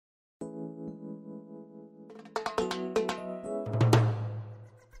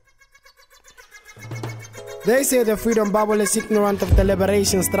They say the freedom bubble is ignorant of the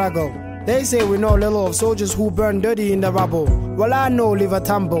liberation struggle. They say we know little of soldiers who burn dirty in the rubble. Well, I know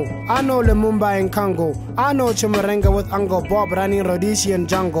Livertambo, I know Lumumba and Congo, I know Chimarenga with Uncle Bob running Rhodesian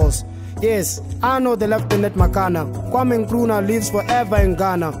jungles. Yes, I know the Lieutenant Makana, Kwame Nkrumah lives forever in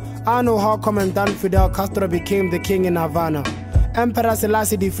Ghana. I know how Commandant Fidel Castro became the king in Havana. Emperor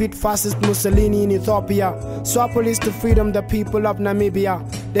Selassie defeat fascist Mussolini in Ethiopia. Swap police to freedom the people of Namibia.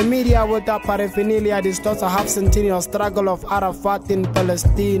 The media with their paraphernalia distorts a half-centennial struggle of Arafat in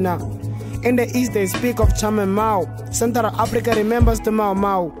Palestine. In the East they speak of Chairman Mao. Central Africa remembers the Mau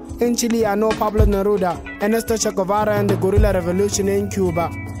Mau. In Chile I know Pablo Neruda, Ernesto Che Guevara and the guerrilla revolution in Cuba.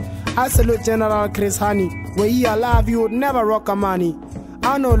 I salute General Chris Hani. Were he alive you would never rock a money.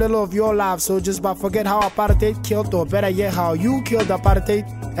 I know little of your lives soldiers, but forget how apartheid killed, or better yet how you killed apartheid.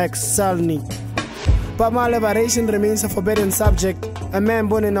 Excelni. But my liberation remains a forbidden subject. A man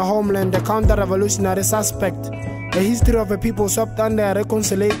born in a homeland, a counter-revolutionary suspect. A history of a people swept under a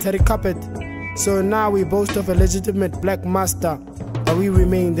reconciliatory carpet. So now we boast of a legitimate black master, but we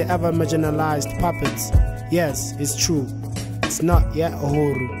remain the ever marginalized puppets. Yes, it's true. It's not yet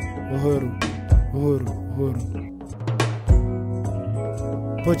Uhuru.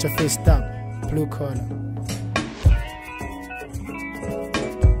 Put your fist up, blue collar.